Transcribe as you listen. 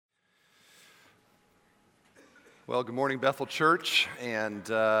Well, good morning, Bethel Church, and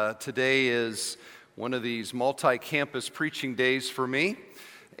today is one of these multi-campus preaching days for me,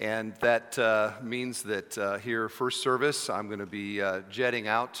 and that means that here, first service, I'm going to be jetting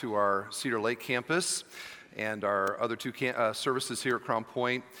out to our Cedar Lake campus, and our other two services here at Crown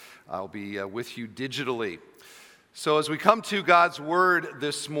Point, I'll be with you digitally. So as we come to God's Word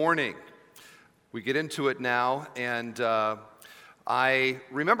this morning, we get into it now, and I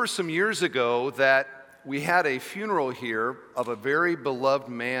remember some years ago that we had a funeral here of a very beloved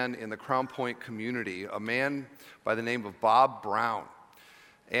man in the Crown Point community, a man by the name of Bob Brown.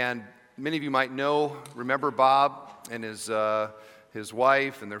 And many of you might remember Bob and his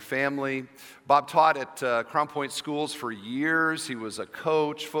wife and their family. Bob taught at Crown Point schools for years. He was a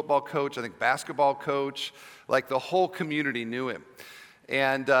coach, football coach, I think basketball coach. Like the whole community knew him.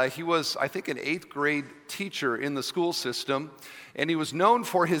 And he was, I think, an 8th grade teacher in the school system. And he was known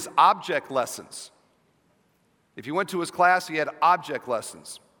for his object lessons. If you went to his class, he had object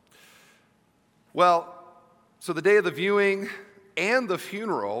lessons. Well, so the day of the viewing and the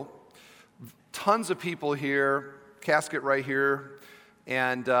funeral, tons of people here, casket right here,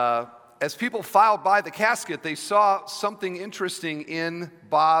 and as people filed by the casket, they saw something interesting in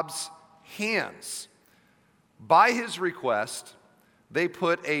Bob's hands. By his request, they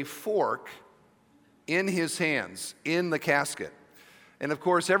put a fork in his hands, in the casket. And of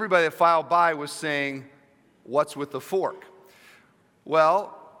course, everybody that filed by was saying, "What's with the fork?"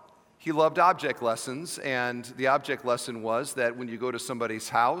 Well, he loved object lessons, and the object lesson was that when you go to somebody's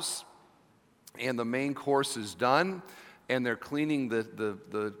house and the main course is done and they're cleaning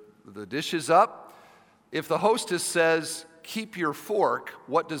the dishes up, if the hostess says, "Keep your fork,"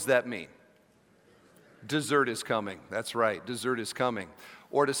 what does that mean? Dessert is coming. That's right, dessert is coming.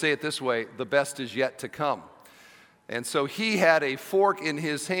 Or to say it this way, the best is yet to come. And so he had a fork in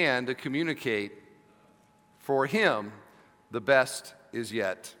his hand to communicate, for him, the best is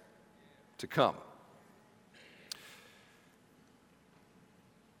yet to come.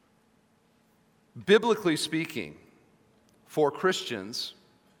 Biblically speaking, for Christians,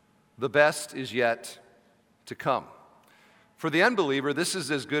 the best is yet to come. For the unbeliever, this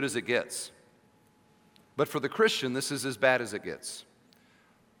is as good as it gets. But for the Christian, this is as bad as it gets.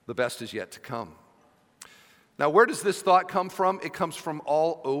 The best is yet to come. Now, where does this thought come from? It comes from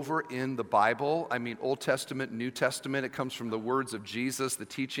all over in the Bible. I mean, Old Testament, New Testament. It comes from the words of Jesus, the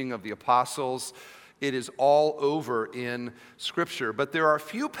teaching of the apostles. It is all over in Scripture. But there are a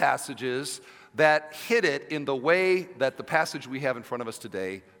few passages that hit it in the way that the passage we have in front of us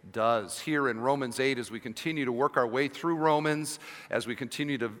today does. Here in Romans 8, as we continue to work our way through Romans, as we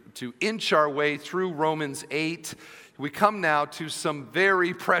continue to inch our way through Romans 8, we come now to some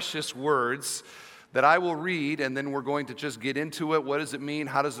very precious words that I will read, and then we're going to just get into it. What does it mean?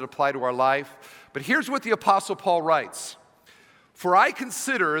 How does it apply to our life? But here's what the Apostle Paul writes. "For I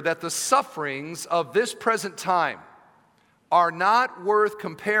consider that the sufferings of this present time are not worth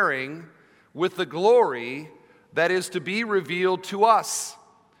comparing with the glory that is to be revealed to us.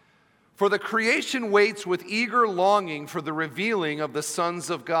 For the creation waits with eager longing for the revealing of the sons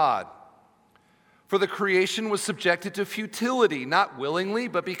of God. For the creation was subjected to futility, not willingly,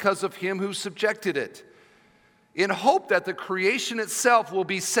 but because of him who subjected it, in hope that the creation itself will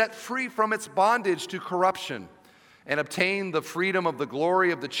be set free from its bondage to corruption and obtain the freedom of the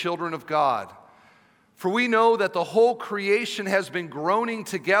glory of the children of God. For we know that the whole creation has been groaning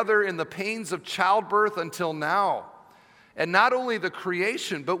together in the pains of childbirth until now. And not only the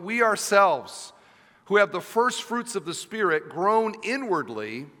creation, but we ourselves, who have the first fruits of the Spirit, groan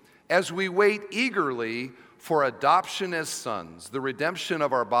inwardly as we wait eagerly for adoption as sons, the redemption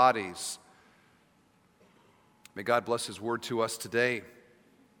of our bodies." May God bless His word to us today.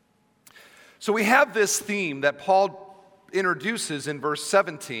 So we have this theme that Paul introduces in verse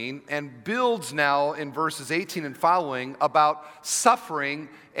 17 and builds now in verses 18 and following about suffering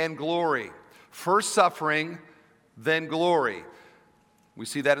and glory. First suffering, then glory. We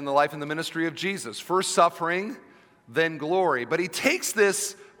see that in the life and the ministry of Jesus. First suffering, then glory. But he takes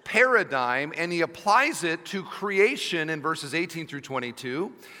this paradigm and he applies it to creation in verses 18 through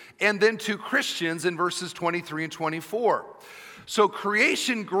 22 and then to Christians in verses 23 and 24. So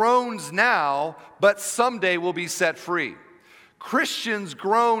creation groans now, but someday will be set free. Christians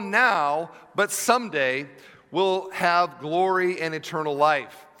groan now, but someday will have glory and eternal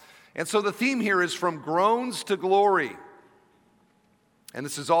life. And so the theme here is from groans to glory. And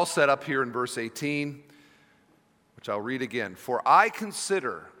this is all set up here in verse 18, which I'll read again. "For I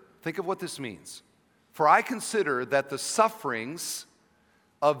consider," think of what this means. "For I consider that the sufferings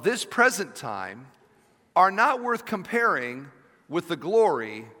of this present time are not worth comparing with the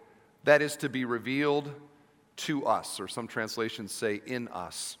glory that is to be revealed to us, or some translations say in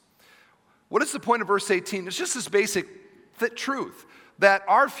us. What is the point of verse 18? It's just this basic truth that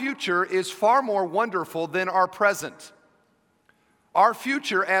our future is far more wonderful than our present. Our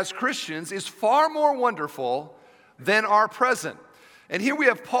future as Christians is far more wonderful than our present. And here we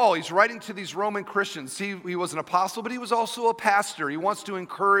have Paul. He's writing to these Roman Christians. He was an apostle, but he was also a pastor. He wants to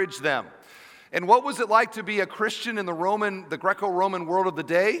encourage them. And what was it like to be a Christian in the Greco-Roman world of the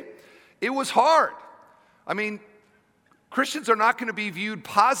day? It was hard. I mean, Christians are not going to be viewed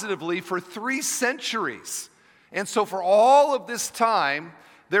positively for 3 centuries. And so for all of this time,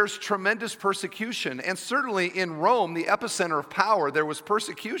 there's tremendous persecution. And certainly in Rome, the epicenter of power, there was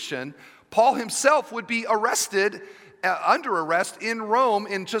persecution. Paul himself would be arrested, under arrest in Rome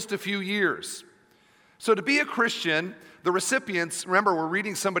in just a few years. So to be a Christian, the recipients, remember we're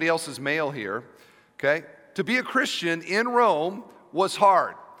reading somebody else's mail here, okay? To be a Christian in Rome was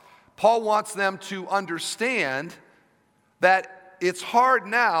hard. Paul wants them to understand that it's hard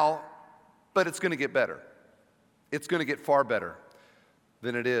now, but it's going to get better. It's going to get far better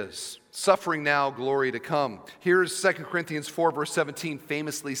than it is. Suffering now, glory to come. Here's 2 Corinthians 4, verse 17,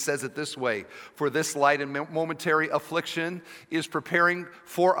 famously says it this way: for this light and momentary affliction is preparing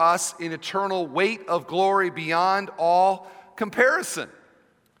for us an eternal weight of glory beyond all comparison.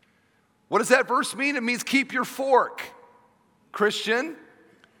 What does that verse mean? It means keep your fork, Christian.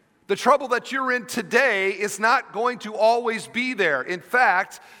 The trouble that you're in today is not going to always be there. In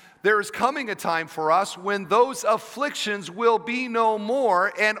fact, there is coming a time for us when those afflictions will be no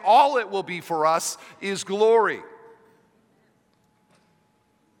more, and all it will be for us is glory.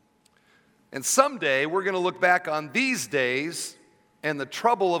 And someday we're going to look back on these days and the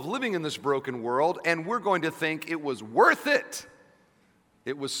trouble of living in this broken world, and we're going to think it was worth it.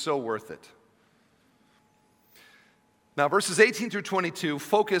 It was so worth it. Now, verses 18 through 22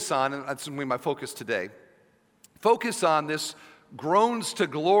 focus on, and that's going to be my focus today, focus on this groans to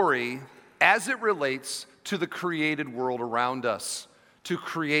glory as it relates to the created world around us, to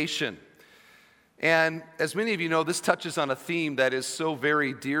creation. And as many of you know, this touches on a theme that is so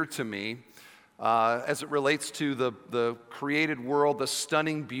very dear to me as it relates to the created world, the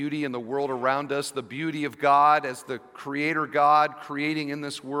stunning beauty in the world around us, the beauty of God as the creator God creating in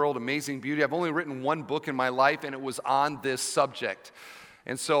this world, amazing beauty. I've only written one book in my life, and it was on this subject.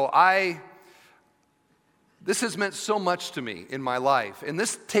 And so this has meant so much to me in my life. And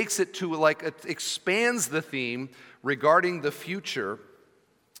this takes it to it expands the theme regarding the future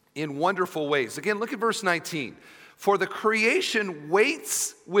in wonderful ways. Again, look at verse 19. For the creation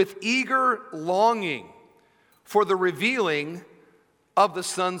waits with eager longing for the revealing of the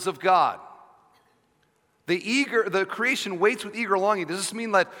sons of God. The creation waits with eager longing. Does this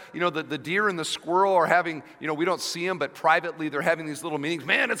mean that, the deer and the squirrel are having, we don't see them, but privately they're having these little meetings?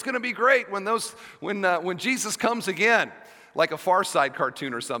 Man, it's going to be great when Jesus comes again, like a Far Side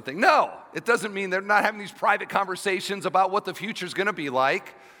cartoon or something. No, it doesn't mean they're not having these private conversations about what the future is going to be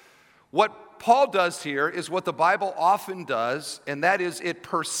like. What Paul does here is what the Bible often does, and that is it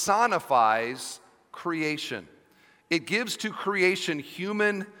personifies creation. It gives to creation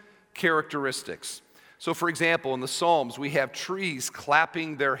human characteristics. So, for example, in the Psalms, we have trees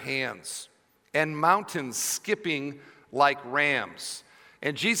clapping their hands and mountains skipping like rams.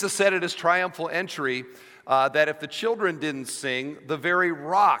 And Jesus said at his triumphal entry that if the children didn't sing, the very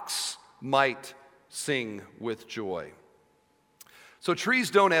rocks might sing with joy. So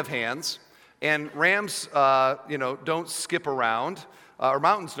trees don't have hands, and rams, don't skip around, or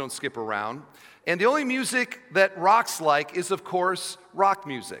mountains don't skip around. And the only music that rocks like is, of course, rock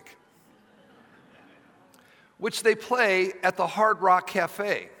music, which they play at the Hard Rock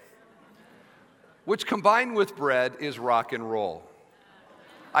Cafe, which combined with bread is rock and roll.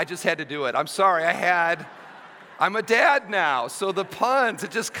 I just had to do it. I'm sorry, I'm a dad now, so the puns,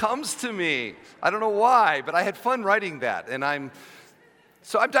 it just comes to me. I don't know why, but I had fun writing that, and I'm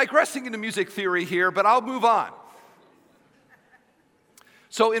digressing into music theory here, but I'll move on.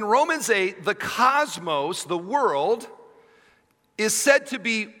 So in Romans 8, the cosmos, the world, is said to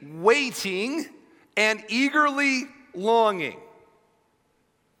be waiting and eagerly longing.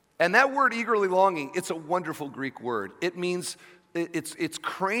 And that word eagerly longing, it's a wonderful Greek word. It means it's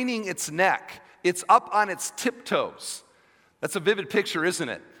craning its neck. It's up on its tiptoes. That's a vivid picture, isn't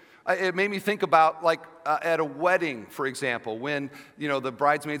it? It made me think about at a wedding, for example, when the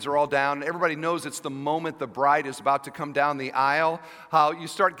bridesmaids are all down. Everybody knows it's the moment the bride is about to come down the aisle. How you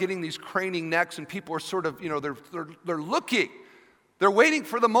start getting these craning necks, and people are sort of they're looking. They're waiting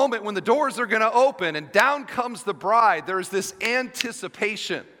for the moment when the doors are going to open, and down comes the bride. There's this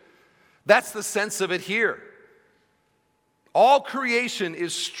anticipation. That's the sense of it here. All creation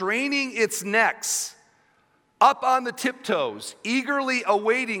is straining its necks, up on the tiptoes, eagerly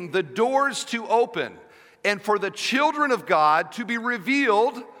awaiting the doors to open and for the children of God to be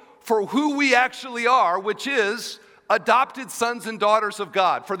revealed for who we actually are, which is adopted sons and daughters of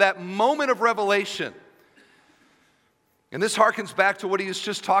God, for that moment of revelation. And this harkens back to what he has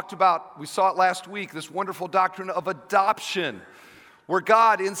just talked about. We saw it last week, this wonderful doctrine of adoption, where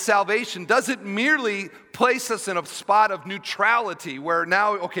God in salvation doesn't merely place us in a spot of neutrality, where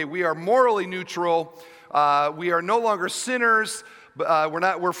now, okay, we are morally neutral, we are no longer sinners,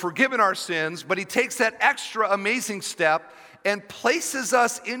 we're forgiven our sins, but he takes that extra amazing step and places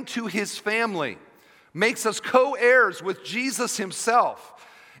us into his family, makes us co-heirs with Jesus himself,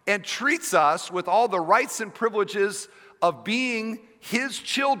 and treats us with all the rights and privileges of being his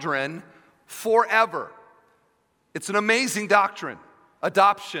children forever. It's an amazing doctrine,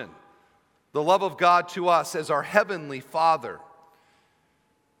 adoption, the love of God to us as our heavenly Father.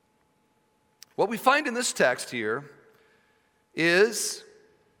 What we find in this text here is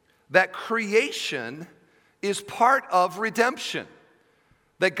that creation is part of redemption.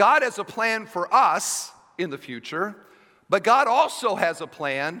 That God has a plan for us in the future, but God also has a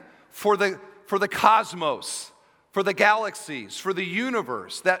plan for the cosmos, for the galaxies, for the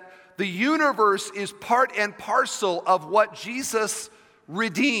universe. That the universe is part and parcel of what Jesus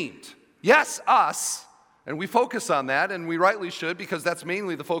redeemed. Yes, us, and we focus on that, and we rightly should, because that's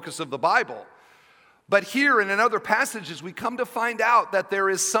mainly the focus of the Bible. But here and in other passages, we come to find out that there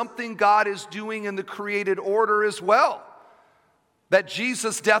is something God is doing in the created order as well, that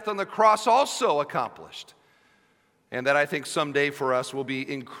Jesus' death on the cross also accomplished, and that I think someday for us will be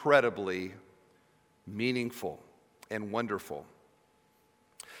incredibly meaningful and wonderful.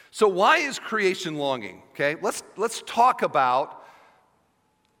 So why is creation longing? Okay, let's talk about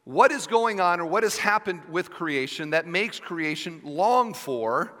what is going on or what has happened with creation that makes creation long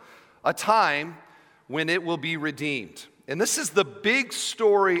for a time when it will be redeemed. And this is the big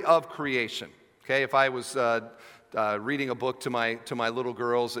story of creation. Okay, if I was reading a book to my little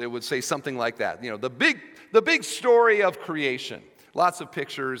girls, it would say something like that. You know, the big story of creation. Lots of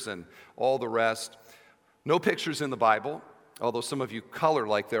pictures and all the rest. No pictures in the Bible, although some of you color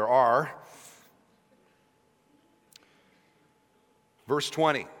like there are. Verse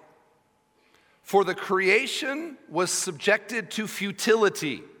 20. For the creation was subjected to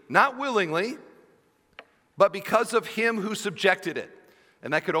futility, not willingly, but because of him who subjected it,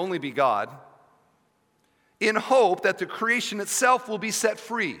 and that could only be God, in hope that the creation itself will be set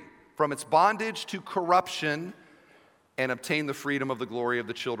free from its bondage to corruption and obtain the freedom of the glory of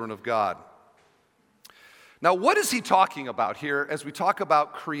the children of God. Now, what is he talking about here as we talk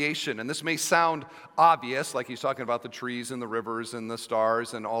about creation? And this may sound obvious, like he's talking about the trees and the rivers and the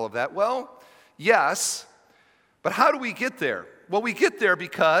stars and all of that. Well, yes, but how do we get there? Well, we get there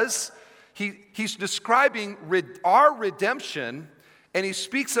because he's describing our redemption, and he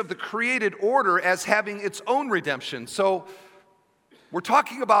speaks of the created order as having its own redemption. So we're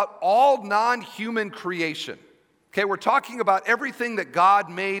talking about all non-human creation. Okay, we're talking about everything that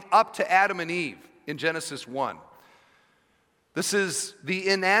God made up to Adam and Eve in Genesis 1. This is the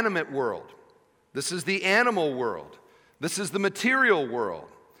inanimate world. This is the animal world. This is the material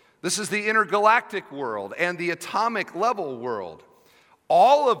world. This is the intergalactic world and the atomic level world.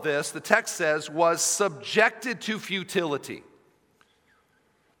 All of this, the text says, was subjected to futility.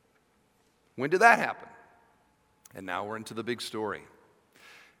 When did that happen? And now we're into the big story.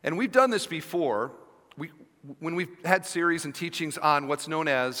 And we've done this before. When we've had series and teachings on what's known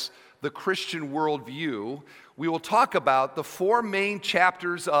as the Christian worldview, we will talk about the four main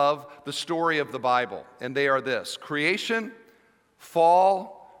chapters of the story of the Bible. And they are this: creation,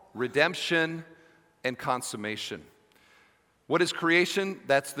 fall, redemption, and consummation. What is creation?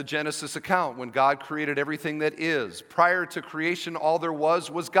 That's the Genesis account, when God created everything that is. Prior to creation, all there was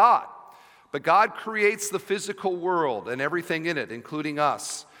God. But God creates the physical world and everything in it, including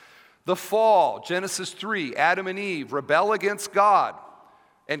us. The fall, Genesis 3, Adam and Eve rebel against God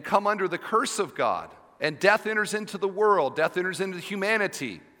and come under the curse of God. And death enters into the world. Death enters into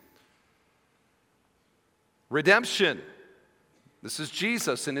humanity. Redemption. This is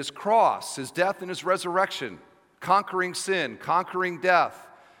Jesus and his cross, his death and his resurrection. Conquering sin, conquering death,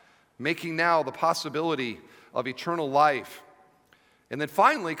 making now the possibility of eternal life. And then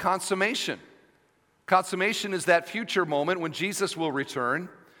finally, consummation. Consummation is that future moment when Jesus will return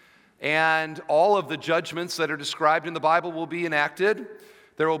and all of the judgments that are described in the Bible will be enacted.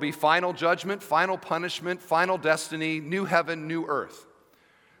 There will be final judgment, final punishment, final destiny, new heaven, new earth.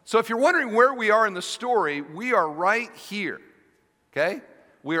 So if you're wondering where we are in the story, we are right here, okay?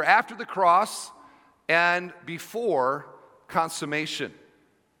 We are after the cross and before consummation.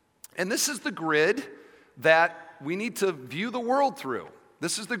 And this is the grid that we need to view the world through.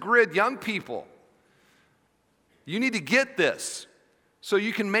 This is the grid, young people. You need to get this so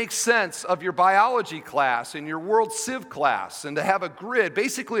you can make sense of your biology class and your world civ class, and to have a grid.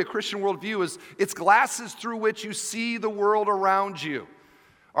 Basically, a Christian worldview is it's glasses through which you see the world around you.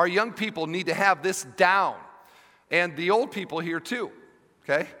 Our young people need to have this down, and the old people here too,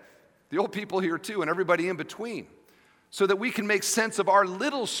 okay? The old people here too, and everybody in between, so that we can make sense of our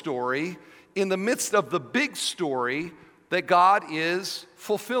little story in the midst of the big story that God is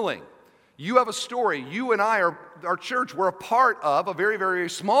fulfilling. You have a story. You and I, our church, we're a part of, a very, very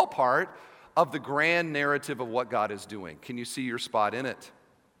small part of the grand narrative of what God is doing. Can you see your spot in it?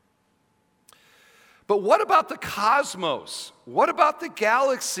 But what about the cosmos? What about the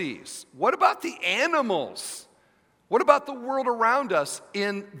galaxies? What about the animals? What about the world around us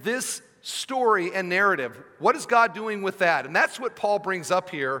in this story and narrative? What is God doing with that? And that's what Paul brings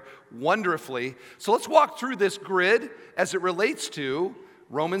up here wonderfully. So let's walk through this grid as it relates to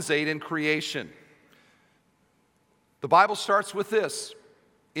Romans 8 and creation. The Bible starts with this.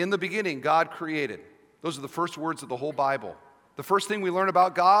 In the beginning, God created. Those are the first words of the whole Bible. The first thing we learn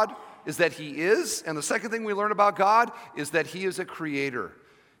about God is that He is, and the second thing we learn about God is that He is a creator.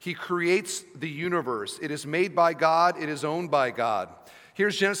 He creates the universe. It is made by God. It is owned by God.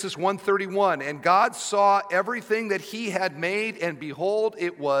 Here's Genesis 1:31. And God saw everything that He had made, and behold,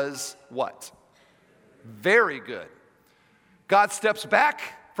 it was what? Very good. God steps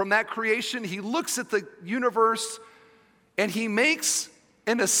back from that creation. He looks at the universe, and He makes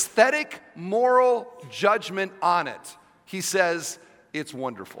an aesthetic, moral judgment on it. He says, it's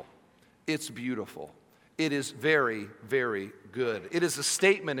wonderful. It's beautiful. It is very, very good. It is a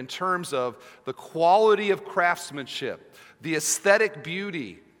statement in terms of the quality of craftsmanship, the aesthetic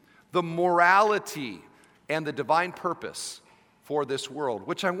beauty, the morality, and the divine purpose for this world,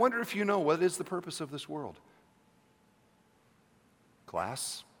 which I wonder if you know what is the purpose of this world.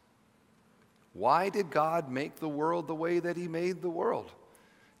 Class, why did God make the world the way that He made the world?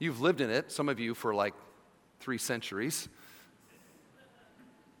 You've lived in it, some of you, for like 3 centuries.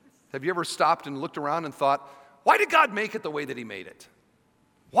 Have you ever stopped and looked around and thought, why did God make it the way that He made it?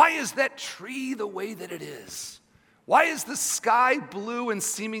 Why is that tree the way that it is? Why is the sky blue and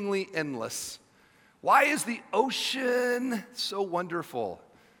seemingly endless? Why is the ocean so wonderful?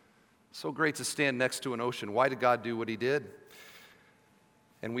 So great to stand next to an ocean. Why did God do what He did?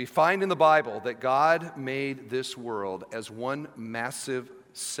 And we find in the Bible that God made this world as one massive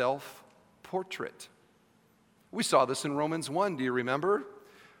self-portrait. We saw this in Romans 1, do you remember?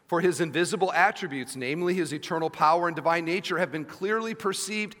 For His invisible attributes, namely His eternal power and divine nature, have been clearly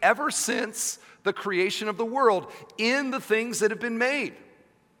perceived ever since the creation of the world in the things that have been made.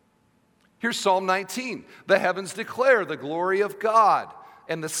 Here's Psalm 19. The heavens declare the glory of God,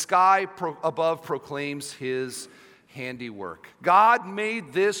 and the sky above proclaims His handiwork. God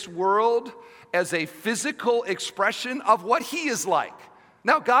made this world as a physical expression of what He is like.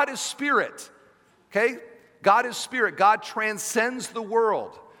 Now, God is spirit, okay? God is spirit. God transcends the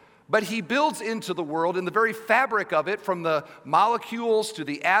world. But He builds into the world, in the very fabric of it, from the molecules to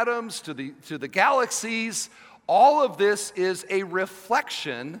the atoms to the galaxies. All of this is a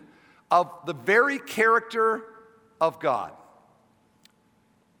reflection of the very character of God.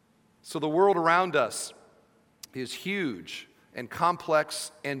 So the world around us is huge and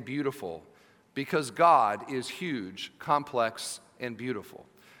complex and beautiful because God is huge, complex, and beautiful.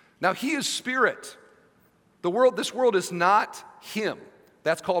 Now, He is spirit. This world is not Him.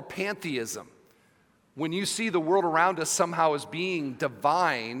 That's called pantheism. When you see the world around us somehow as being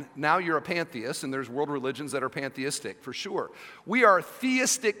divine, now you're a pantheist, and there's world religions that are pantheistic, for sure. We are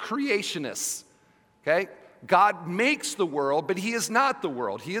theistic creationists, okay? God makes the world, but He is not the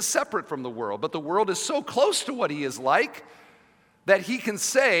world. He is separate from the world, but the world is so close to what He is like that He can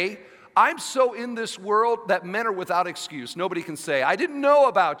say, I'm so in this world that men are without excuse. Nobody can say, I didn't know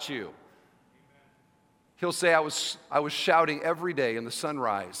about you. He'll say, I was shouting every day in the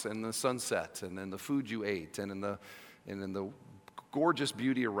sunrise and the sunset and in the food you ate and in the gorgeous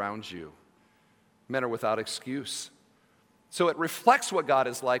beauty around you. Men are without excuse. So it reflects what God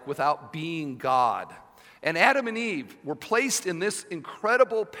is like without being God. And Adam and Eve were placed in this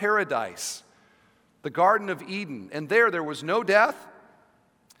incredible paradise, the Garden of Eden. And there was no death,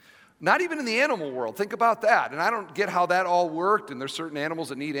 not even in the animal world. Think about that. And I don't get how that all worked, and there's certain animals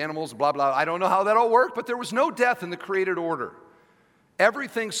that need animals, blah, blah. I don't know how that all worked, but there was no death in the created order.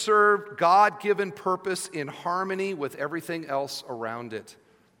 Everything served God-given purpose in harmony with everything else around it.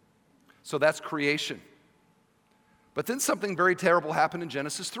 So that's creation. But then something very terrible happened in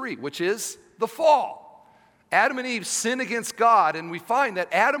Genesis 3, which is the fall. Adam and Eve sin against God, and we find that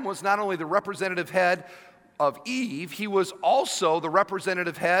Adam was not only the representative head, of Eve, he was also the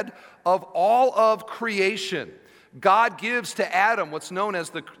representative head of all of creation. God gives to Adam what's known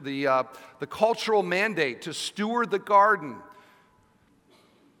as the cultural mandate to steward the garden.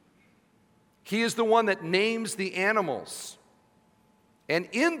 He is the one that names the animals. And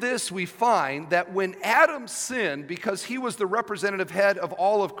in this we find that when Adam sinned, because he was the representative head of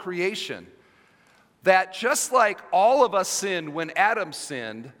all of creation, that just like all of us sinned when Adam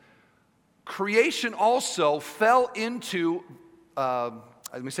sinned, creation also fell into,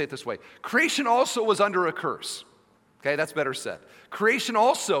 let me say it this way, creation also was under a curse. Okay, that's better said. Creation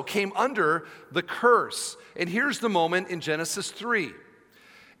also came under the curse. And here's the moment in Genesis 3.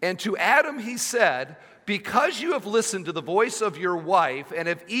 And to Adam he said, because you have listened to the voice of your wife and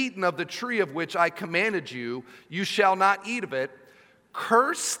have eaten of the tree of which I commanded you, you shall not eat of it.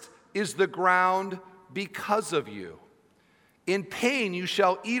 Cursed is the ground because of you. In pain you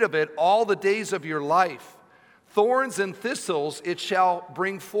shall eat of it all the days of your life. Thorns and thistles it shall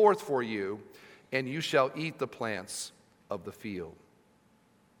bring forth for you, and you shall eat the plants of the field.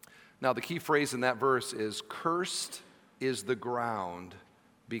 Now, the key phrase in that verse is, cursed is the ground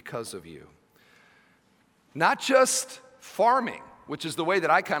because of you. Not just farming, which is the way that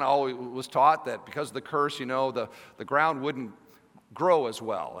I kind of always was taught, that because of the curse, the ground wouldn't grow as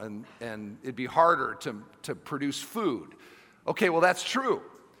well, and it'd be harder to produce food. Okay, well, that's true.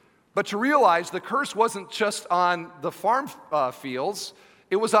 But to realize the curse wasn't just on the farm fields,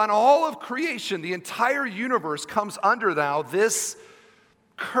 it was on all of creation. The entire universe comes under now this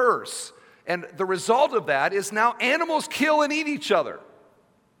curse. And the result of that is now animals kill and eat each other.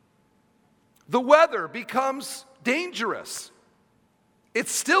 The weather becomes dangerous.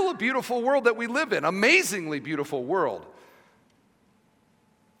 It's still a beautiful world that we live in, amazingly beautiful world.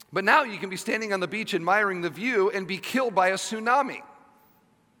 But now you can be standing on the beach admiring the view and be killed by a tsunami.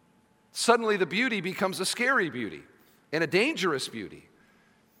 Suddenly the beauty becomes a scary beauty and a dangerous beauty.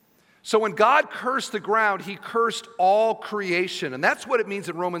 So when God cursed the ground, he cursed all creation. And that's what it means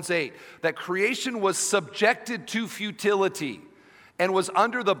in Romans 8, that creation was subjected to futility and was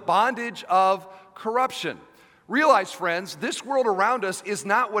under the bondage of corruption. Realize, friends, this world around us is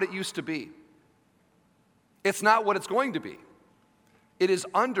not what it used to be. It's not what it's going to be. It is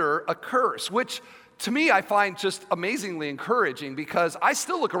under a curse, which to me I find just amazingly encouraging, because I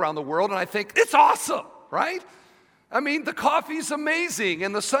still look around the world and I think, it's awesome, right? I mean, the coffee's amazing,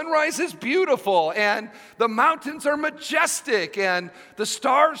 and the sunrise is beautiful, and the mountains are majestic, and the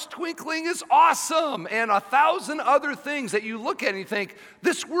stars twinkling is awesome, and 1,000 other things that you look at and you think,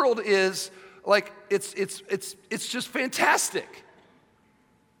 this world is like, it's just fantastic.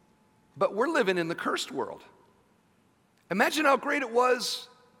 But we're living in the cursed world. Imagine how great it was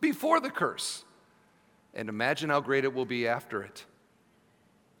before the curse, and imagine how great it will be after it.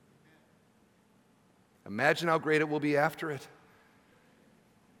 Imagine how great it will be after it.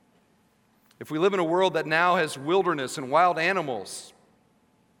 If we live in a world that now has wilderness and wild animals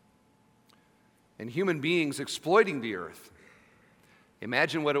and human beings exploiting the earth,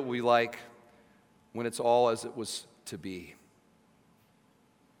 imagine what it will be like when it's all as it was to be.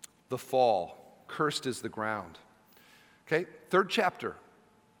 The fall, cursed is the ground. Okay, third chapter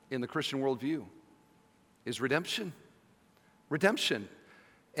in the Christian worldview is redemption. Redemption.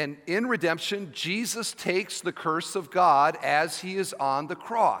 And in redemption, Jesus takes the curse of God as he is on the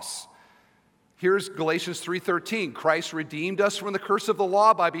cross. Here's Galatians 3:13. Christ redeemed us from the curse of the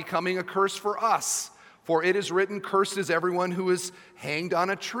law by becoming a curse for us. For it is written, cursed is everyone who is hanged on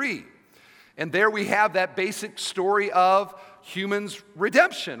a tree. And there we have that basic story of humans'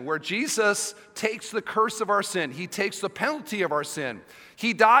 redemption, where Jesus takes the curse of our sin. He takes the penalty of our sin.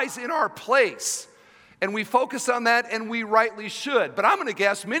 He dies in our place. And we focus on that, and we rightly should. But I'm going to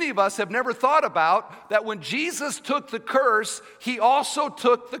guess many of us have never thought about that when Jesus took the curse, he also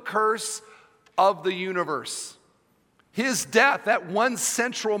took the curse of the universe. His death, that one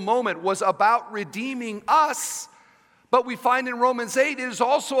central moment, was about redeeming us. But we find in Romans 8, it is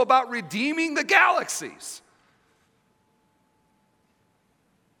also about redeeming the galaxies.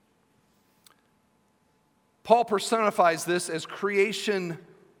 Paul personifies this as creation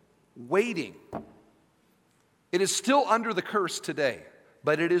waiting. It is still under the curse today,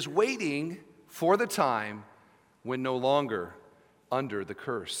 but it is waiting for the time when no longer under the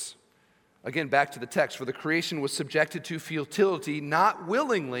curse. Again, back to the text. For the creation was subjected to futility, not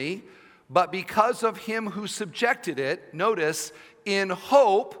willingly, but because of him who subjected it, notice, in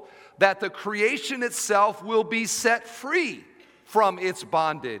hope that the creation itself will be set free from its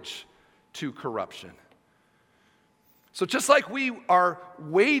bondage to corruption. So just like we are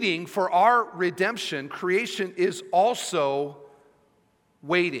waiting for our redemption, creation is also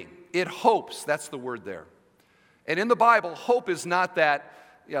waiting. It hopes, that's the word there. And in the Bible, hope is not that,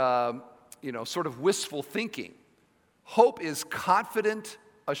 sort of wistful thinking. Hope is confident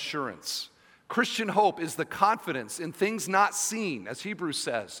assurance. Christian hope is the confidence in things not seen, as Hebrews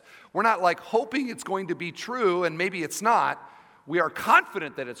says. We're not like hoping it's going to be true and maybe it's not. We are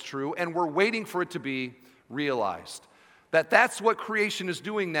confident that it's true and we're waiting for it to be realized. That's what creation is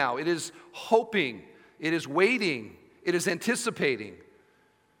doing now. It is hoping, it is waiting, it is anticipating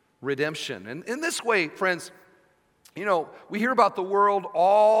redemption. And in this way, friends, we hear about the world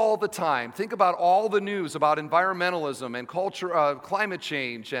all the time. Think about all the news about environmentalism and culture, climate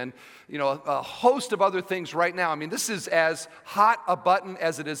change, and a host of other things right now. I mean, this is as hot a button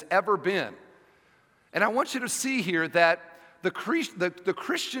as it has ever been. And I want you to see here that the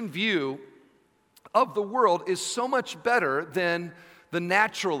Christian view of the world is so much better than the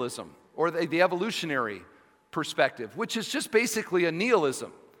naturalism or the evolutionary perspective, which is just basically a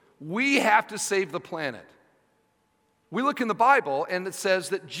nihilism. We have to save the planet. We look in the Bible and it says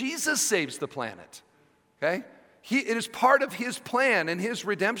that Jesus saves the planet, okay? It is part of his plan and his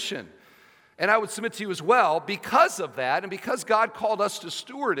redemption. And I would submit to you as well, because of that and because God called us to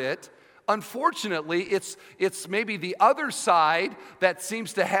steward it, unfortunately, it's maybe the other side that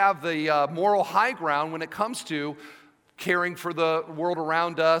seems to have the moral high ground when it comes to caring for the world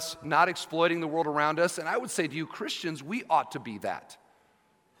around us, not exploiting the world around us. And I would say to you, Christians, we ought to be that.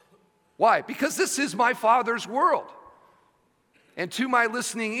 Why? Because this is my Father's world. And to my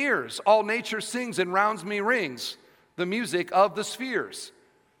listening ears, all nature sings and rounds me rings, the music of the spheres.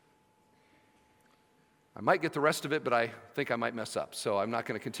 I might get the rest of it, but I think I might mess up, so I'm not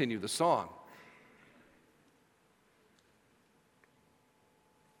going to continue the song.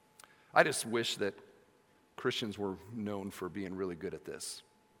 I just wish that Christians were known for being really good at this.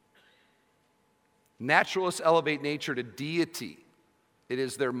 Naturalists elevate nature to deity. It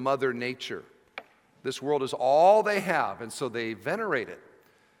is their mother nature. This world is all they have, and so they venerate it.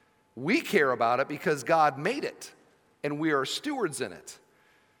 We care about it because God made it, and we are stewards in it.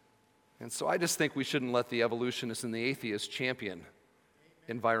 And so I just think we shouldn't let the evolutionists and the atheists champion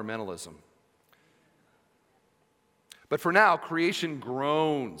environmentalism. But for now, creation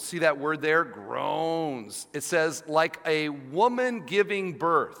groans. See that word there? Groans. It says, like a woman giving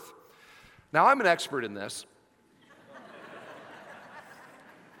birth. Now, I'm an expert in this.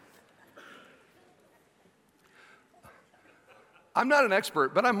 I'm not an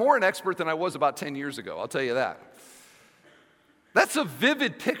expert, but I'm more an expert than I was about 10 years ago, I'll tell you that. That's a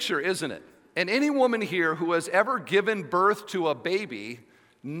vivid picture, isn't it? And any woman here who has ever given birth to a baby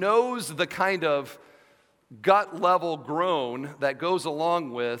knows the kind of gut-level groan that goes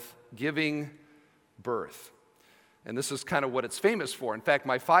along with giving birth. And this is kind of what it's famous for. In fact,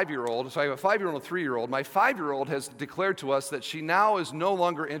 my 5-year-old, so I have a 5-year-old and a 3-year-old, my 5-year-old has declared to us that she now is no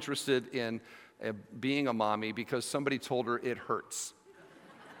longer interested in being a mommy because somebody told her it hurts.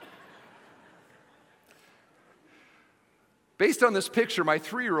 Based on this picture, my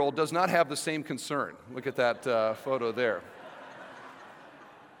 3-year-old does not have the same concern. Look at that photo there.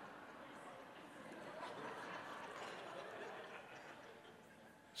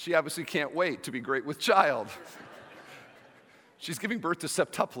 She obviously can't wait to be great with child. She's giving birth to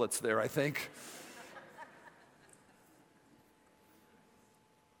septuplets there, I think.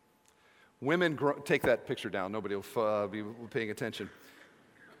 Women take that picture down. Nobody will be paying attention.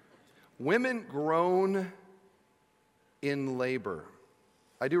 Women groan in labor.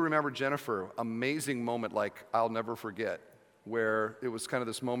 I do remember Jennifer, amazing moment like I'll never forget, where it was kind of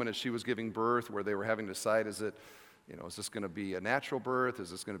this moment as she was giving birth where they were having to decide, is this going to be a natural birth? Is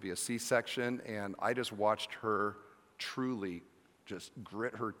this going to be a C-section? And I just watched her truly just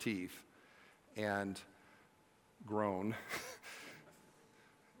grit her teeth and groan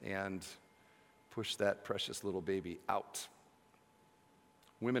and push that precious little baby out.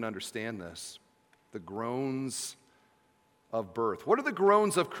 Women understand this. The groans of birth. What are the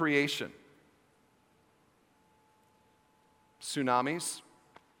groans of creation? Tsunamis,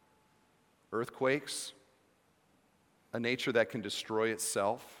 earthquakes, a nature that can destroy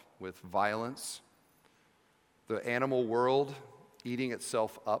itself with violence, the animal world eating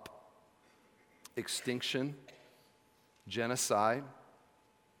itself up, extinction, genocide,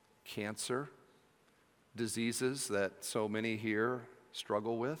 cancer, diseases that so many here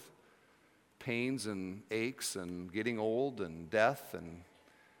struggle with, pains and aches and getting old and death. And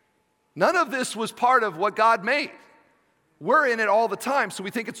none of this was part of what God made. We're in it all the time, so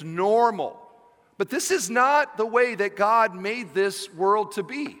we think it's normal. But this is not the way that God made this world to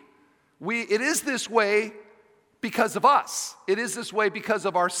be. It is this way because of us. It is this way because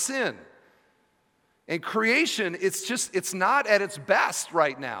of our sin. And creation, it's not at its best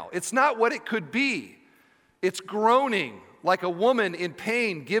right now. It's not what it could be. It's groaning like a woman in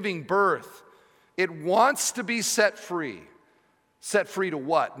pain giving birth. It wants to be set free. Set free to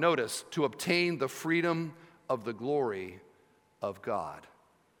what? Notice, to obtain the freedom of the glory of God.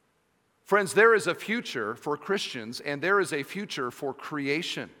 Friends, there is a future for Christians, and there is a future for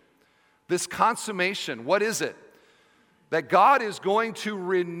creation. This consummation, what is it? That God is going to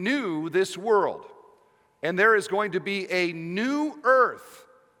renew this world, and there is going to be a new earth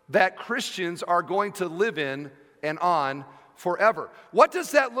that Christians are going to live in and on forever. What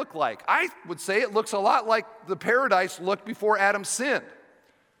does that look like? I would say it looks a lot like the paradise looked before Adam sinned.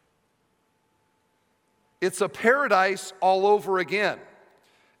 It's a paradise all over again.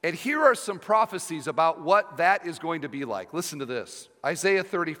 And here are some prophecies about what that is going to be like. Listen to this. Isaiah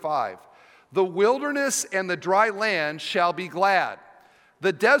 35. The wilderness and the dry land shall be glad.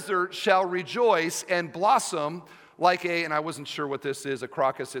 The desert shall rejoice and blossom like and I wasn't sure what this is, a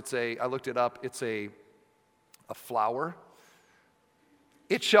crocus. I looked it up, it's a flower.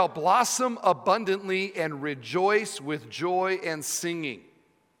 It shall blossom abundantly and rejoice with joy and singing.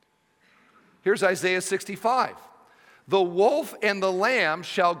 Here's Isaiah 65. The wolf and the lamb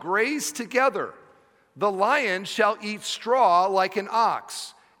shall graze together. The lion shall eat straw like an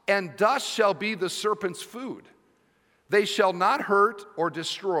ox, and dust shall be the serpent's food. They shall not hurt or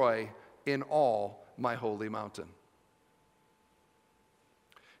destroy in all my holy mountain.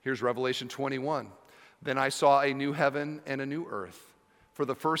 Here's Revelation 21. Then I saw a new heaven and a new earth. For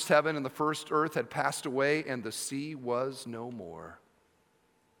the first heaven and the first earth had passed away, and the sea was no more.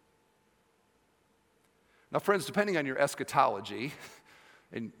 Now, friends, depending on your eschatology,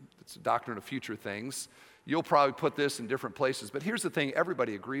 and it's a doctrine of future things, you'll probably put this in different places. But here's the thing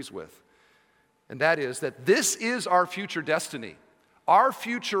everybody agrees with, and that is that this is our future destiny. Our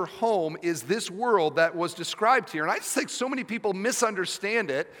future home is this world that was described here. And I just think so many people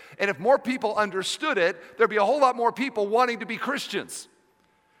misunderstand it. And if more people understood it, there'd be a whole lot more people wanting to be Christians.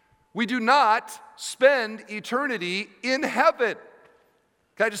 We do not spend eternity in heaven.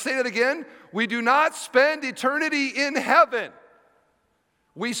 Can I just say that again? We do not spend eternity in heaven.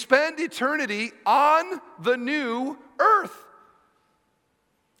 We spend eternity on the new earth.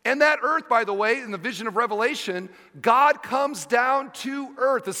 And that earth, by the way, in the vision of Revelation, God comes down to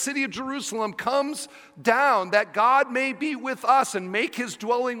earth. The city of Jerusalem comes down that God may be with us and make his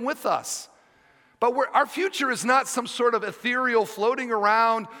dwelling with us. But our future is not some sort of ethereal, floating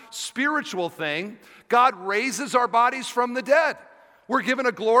around spiritual thing. God raises our bodies from the dead. We're given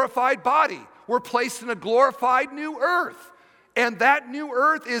a glorified body. We're placed in a glorified new earth. And that new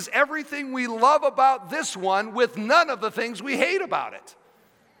earth is everything we love about this one with none of the things we hate about it.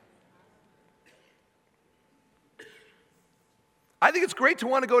 I think it's great to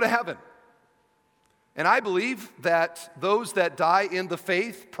want to go to heaven. And I believe that those that die in the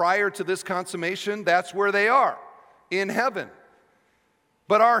faith prior to this consummation, that's where they are, in heaven.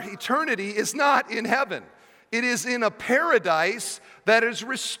 But our eternity is not in heaven. It is in a paradise that is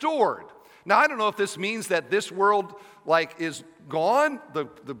restored. Now, I don't know if this means that this world is gone.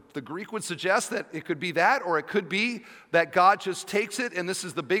 The Greek would suggest that it could be that, or it could be that God just takes it and this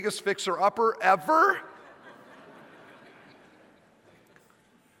is the biggest fixer-upper ever.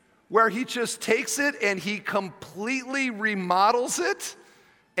 Where he just takes it and he completely remodels it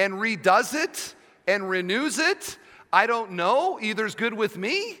and redoes it and renews it. I don't know. Either's good with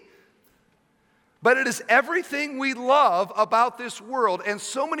me. But it is everything we love about this world and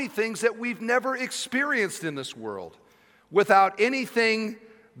so many things that we've never experienced in this world without anything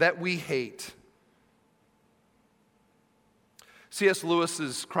that we hate. C.S.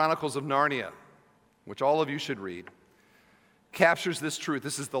 Lewis's Chronicles of Narnia, which all of you should read, captures this truth.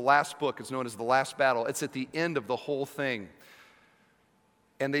 This is the last book. It's known as The Last Battle. It's at the end of the whole thing.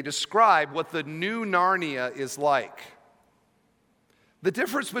 And they describe what the new Narnia is like. The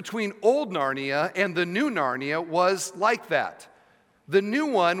difference between old Narnia and the new Narnia was like that. The new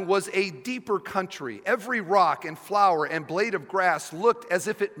one was a deeper country. Every rock and flower and blade of grass looked as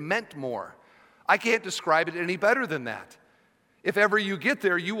if it meant more. I can't describe it any better than that. If ever you get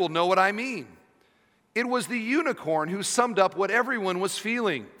there, you will know what I mean. It was the unicorn who summed up what everyone was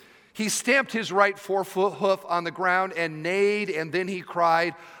feeling. He stamped his right forehoof on the ground and neighed, and then he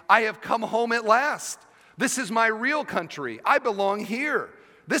cried, "I have come home at last. This is my real country. I belong here.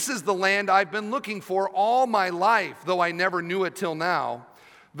 This is the land I've been looking for all my life, though I never knew it till now."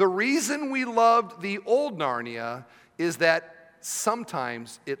 The reason we loved the old Narnia is that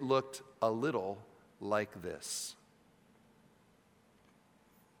sometimes it looked a little like this.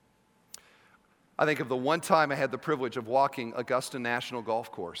 I think of the one time I had the privilege of walking Augusta National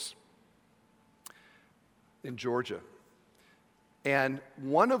Golf Course in Georgia. And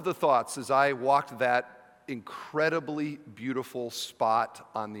one of the thoughts as I walked that incredibly beautiful spot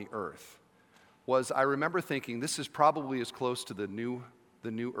on the earth was, I remember thinking, this is probably as close to the new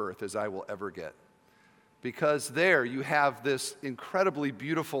earth as I will ever get. Because there you have this incredibly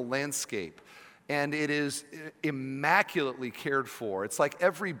beautiful landscape, and it is immaculately cared for. It's like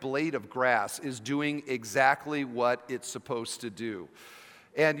every blade of grass is doing exactly what it's supposed to do.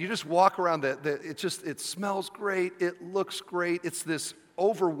 And you just walk around, it smells great, it looks great, it's this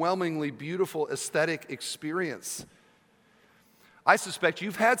overwhelmingly beautiful aesthetic experience. I suspect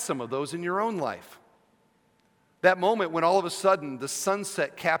you've had some of those in your own life. That moment when all of a sudden the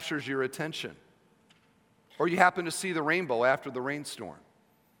sunset captures your attention, or you happen to see the rainbow after the rainstorm,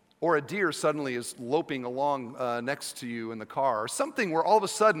 or a deer suddenly is loping along next to you in the car, or something where all of a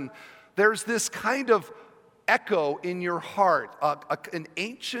sudden there's this kind of echo in your heart, an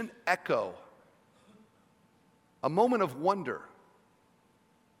ancient echo, a moment of wonder.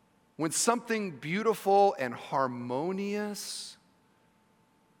 When something beautiful and harmonious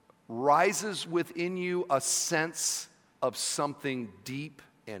rises within you, a sense of something deep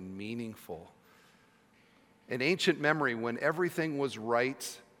and meaningful. An ancient memory when everything was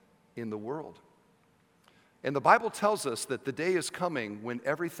right in the world. And the Bible tells us that the day is coming when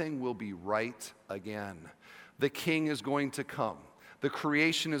everything will be right again. The King is going to come. The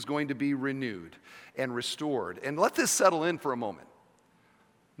creation is going to be renewed and restored. And let this settle in for a moment.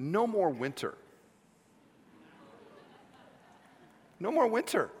 No more winter. No more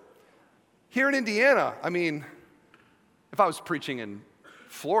winter. Here in Indiana, I mean, if I was preaching in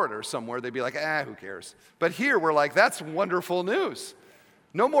Florida or somewhere, they'd be like, who cares? But here, we're like, that's wonderful news.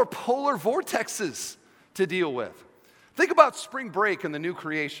 No more polar vortexes to deal with. Think about spring break and the new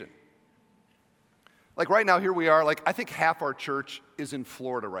creation. Like right now, here we are, like I think half our church is in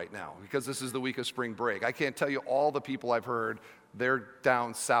Florida right now because this is the week of spring break. I can't tell you all the people I've heard, they're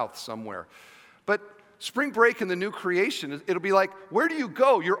down south somewhere. But spring break and the new creation, it'll be like, where do you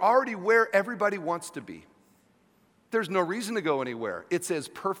go? You're already where everybody wants to be. There's no reason to go anywhere. It's as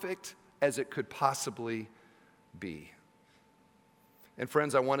perfect as it could possibly be. And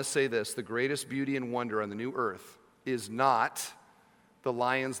friends, I want to say this, the greatest beauty and wonder on the new earth is not the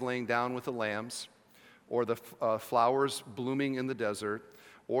lions laying down with the lambs, or the flowers blooming in the desert,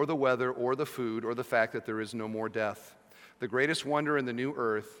 or the weather, or the food, or the fact that there is no more death. The greatest wonder in the new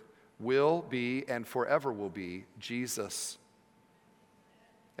earth will be and forever will be Jesus.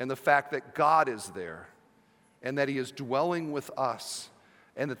 And the fact that God is there and that He is dwelling with us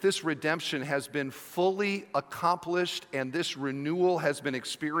and that this redemption has been fully accomplished and this renewal has been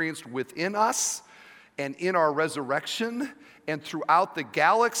experienced within us and in our resurrection and throughout the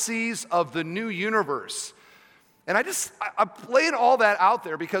galaxies of the new universe. And I'm laying all that out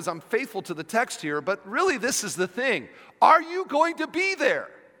there because I'm faithful to the text here, but really this is the thing. Are you going to be there?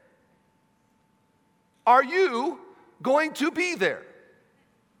 Are you going to be there?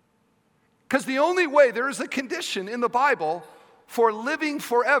 Because the only way, there is a condition in the Bible for living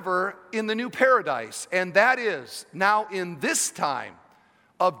forever in the new paradise, and that is now in this time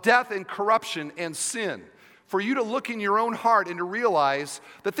of death and corruption and sin, for you to look in your own heart and to realize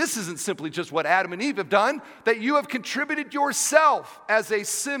that this isn't simply just what Adam and Eve have done, that you have contributed yourself as a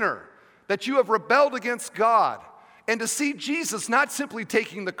sinner, that you have rebelled against God, and to see Jesus not simply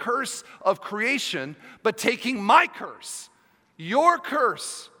taking the curse of creation, but taking my curse, your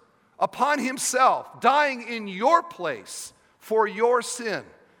curse, upon Himself, dying in your place for your sin.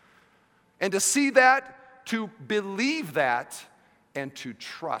 And to see that, to believe that, and to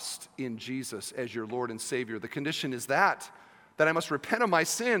trust in Jesus as your Lord and Savior. The condition is that I must repent of my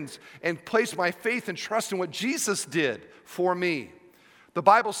sins and place my faith and trust in what Jesus did for me. The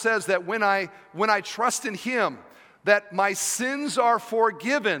Bible says that when I trust in Him, that my sins are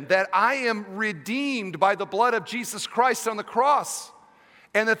forgiven, that I am redeemed by the blood of Jesus Christ on the cross,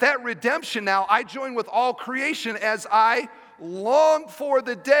 and that redemption now, I join with all creation as I long for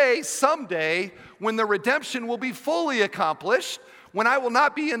the day someday when the redemption will be fully accomplished, when I will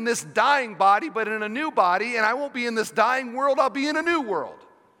not be in this dying body, but in a new body, and I won't be in this dying world, I'll be in a new world,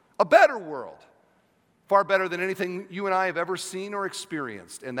 a better world, far better than anything you and I have ever seen or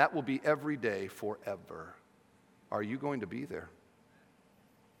experienced, and that will be every day forever. Are you going to be there?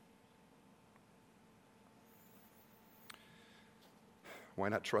 Why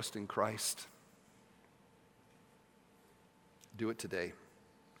not trust in Christ? Do it today.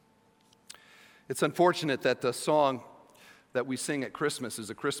 It's unfortunate that the song that we sing at Christmas is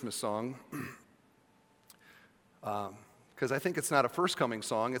a Christmas song, because I think it's not a first coming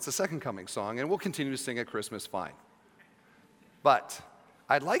song, it's a second coming song, and we'll continue to sing at Christmas fine. But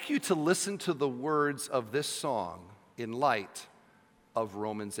I'd like you to listen to the words of this song in light of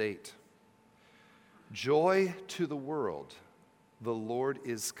Romans 8. Joy to the world, the Lord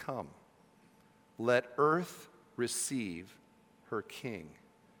is come. Let earth receive her King.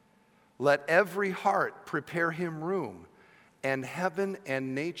 Let every heart prepare him room, and heaven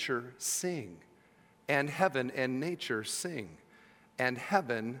and nature sing, and heaven and nature sing, and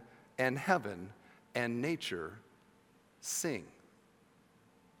heaven and nature sing.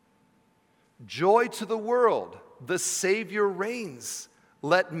 Joy to the world, the Savior reigns.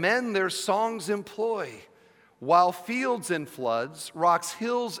 Let men their songs employ, while fields and floods, rocks,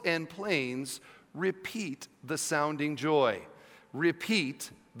 hills, and plains repeat the sounding joy. Repeat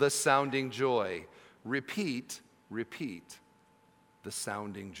the sounding joy. Repeat the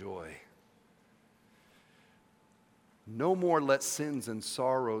sounding joy. No more let sins and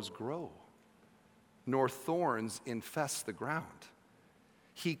sorrows grow, nor thorns infest the ground.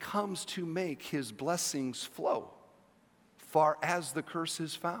 He comes to make his blessings flow, far as the curse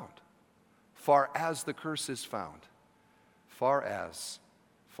is found. Far as the curse is found. Far as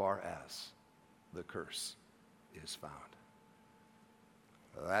the curse is found.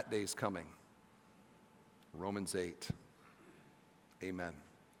 That day's coming. Romans 8. Amen.